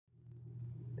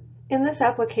In this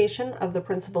application of the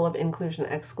principle of inclusion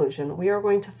and exclusion, we are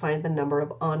going to find the number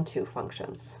of onto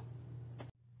functions.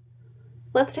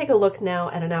 Let's take a look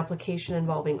now at an application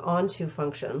involving onto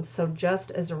functions. So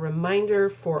just as a reminder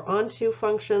for onto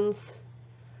functions,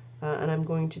 and I'm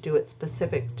going to do it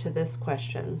specific to this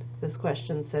question. This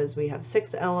question says we have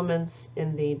 6 elements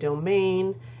in the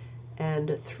domain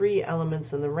and 3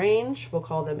 elements in the range. We'll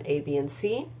call them A, B, and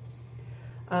C.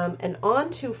 An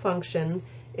onto function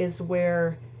is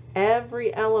where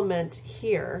every element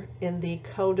here in the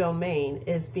codomain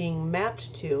is being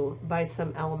mapped to by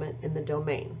some element in the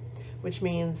domain, which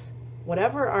means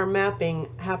whatever our mapping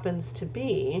happens to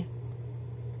be,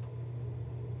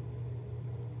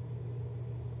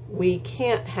 we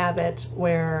can't have it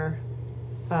where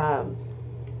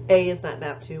A is not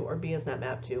mapped to, or B is not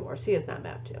mapped to, or C is not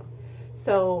mapped to.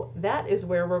 So that is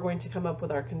where we're going to come up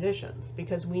with our conditions,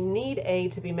 because we need A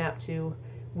to be mapped to,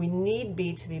 we need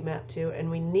B to be mapped to, and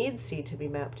we need C to be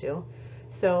mapped to.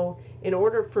 So in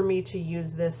order for me to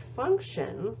use this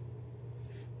function,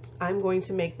 I'm going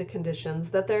to make the conditions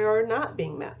that they are not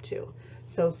being mapped to.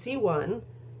 So C1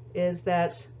 is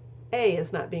that A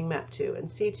is not being mapped to, and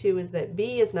C2 is that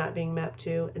B is not being mapped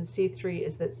to, and C3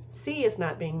 is that C is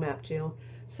not being mapped to.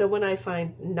 So when I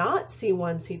find not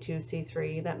C1, C2,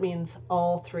 C3, that means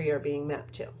all 3 are being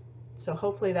mapped to. So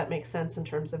hopefully that makes sense in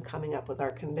terms of coming up with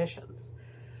our conditions.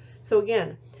 So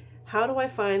again, how do I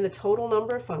find the total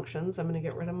number of functions? I'm going to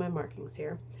get rid of my markings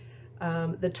here.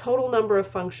 The total number of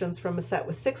functions from a set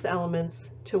with 6 elements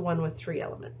to one with 3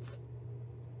 elements.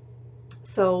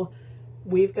 So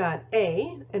we've got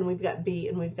A, and we've got B,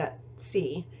 and we've got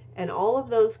C, and all of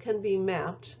those can be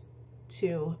mapped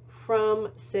to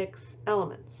from 6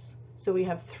 elements. So we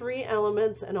have 3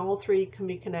 elements, and all 3 can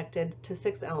be connected to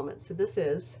 6 elements. So this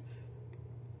is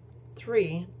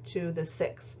 3 to the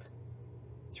 6th.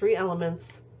 3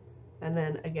 elements, and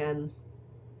then again,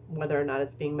 whether or not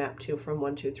it's being mapped to from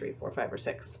 1, 2, 3, 4, 5, or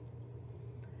 6.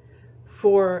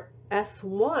 For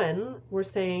S1, we're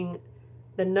saying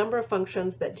the number of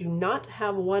functions that do not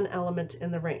have one element in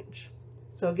the range.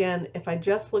 So again, if I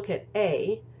just look at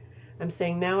A, I'm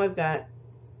saying now I've got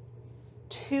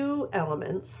 2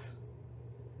 elements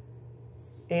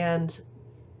and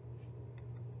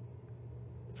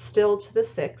still to the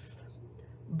 6th,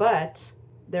 but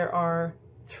there are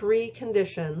 3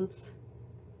 conditions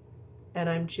and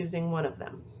I'm choosing one of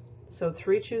them. So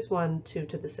 3 choose 1, 2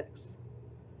 to the 6th.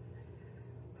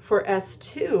 For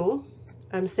S2,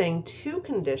 I'm saying 2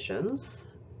 conditions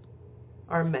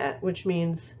are met, which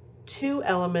means 2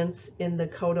 elements in the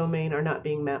codomain are not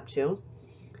being mapped to.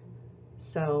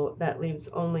 So that leaves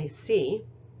only C.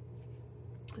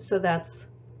 So that's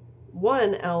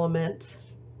 1 element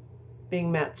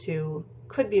being mapped to,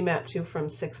 could be mapped to from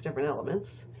 6 different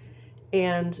elements.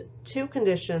 And 2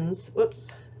 conditions,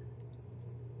 whoops,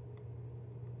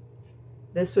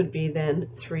 this would be then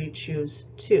 3 choose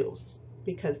 2,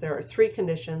 because there are 3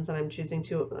 conditions and I'm choosing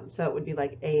 2 of them. So it would be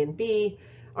like A and B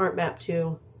aren't mapped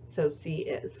to, so C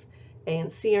is. A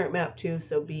and C aren't mapped to,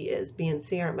 so B is. B and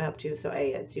C aren't mapped to, so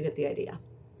A is. You get the idea.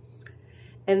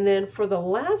 And then for the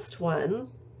last one,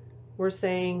 we're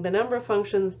saying the number of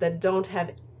functions that don't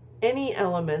have any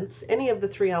elements, any of the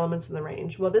 3 elements in the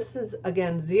range. Well, this is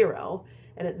again 0,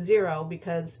 and it's 0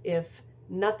 because if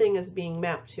nothing is being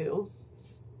mapped to,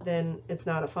 then it's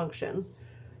not a function,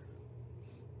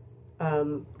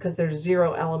 because there's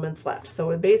 0 elements left.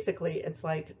 So basically it's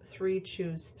like 3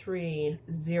 choose 3,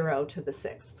 0 to the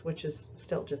 6th, which is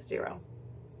still just 0.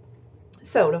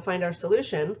 So to find our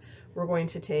solution, we're going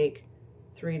to take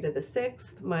 3 to the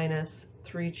 6th minus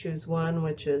 3 choose 1,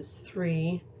 which is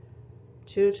 3,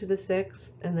 2 to the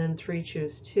 6th, and then 3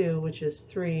 choose 2, which is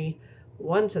 3,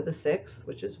 1 to the 6th,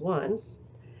 which is 1.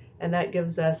 And that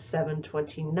gives us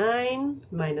 729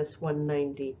 minus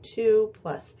 192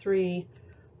 plus 3,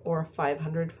 or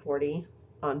 540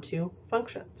 onto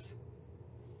functions.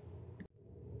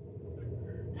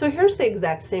 So here's the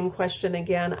exact same question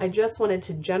again. I just wanted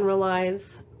to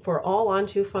generalize for all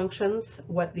onto functions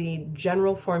what the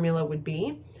general formula would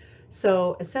be.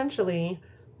 So essentially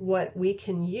what we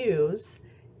can use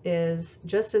is,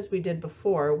 just as we did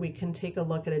before, we can take a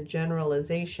look at a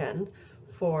generalization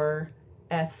for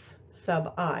S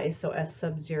sub I, so S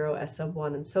sub 0, S sub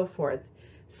 1, and so forth,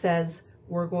 says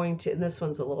we're going to, and this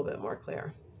one's a little bit more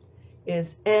clear,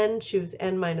 is n choose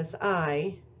n minus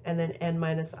I, and then n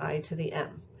minus I to the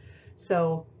m.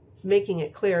 So making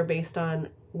it clear based on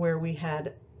where we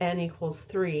had n equals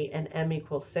 3 and m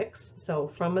equals 6. So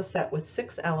from a set with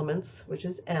 6 elements, which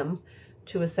is m,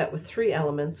 to a set with 3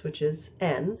 elements, which is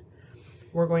n,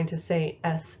 we're going to say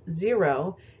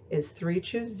S0 is 3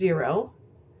 choose 0,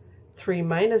 3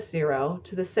 minus 0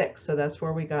 to the 6th. So that's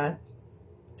where we got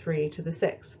 3 to the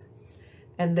 6th.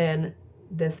 And then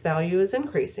this value is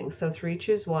increasing. So 3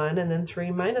 choose 1, and then 3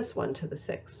 minus 1 to the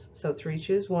 6th. So 3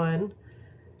 choose 1,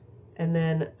 and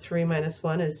then 3 minus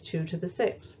 1 is 2 to the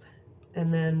 6th.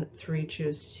 And then 3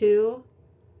 choose 2,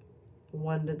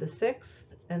 1 to the 6th.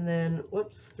 And then,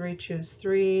 whoops, 3 choose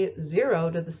 3, 0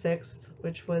 to the 6th,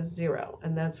 which was 0.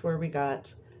 And that's where we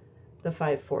got the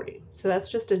 540. So that's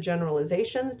just a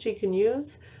generalization that you can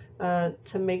use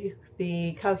to make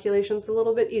the calculations a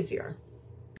little bit easier.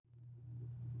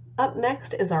 Up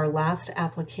next is our last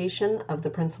application of the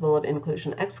principle of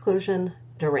inclusion-exclusion,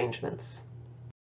 derangements.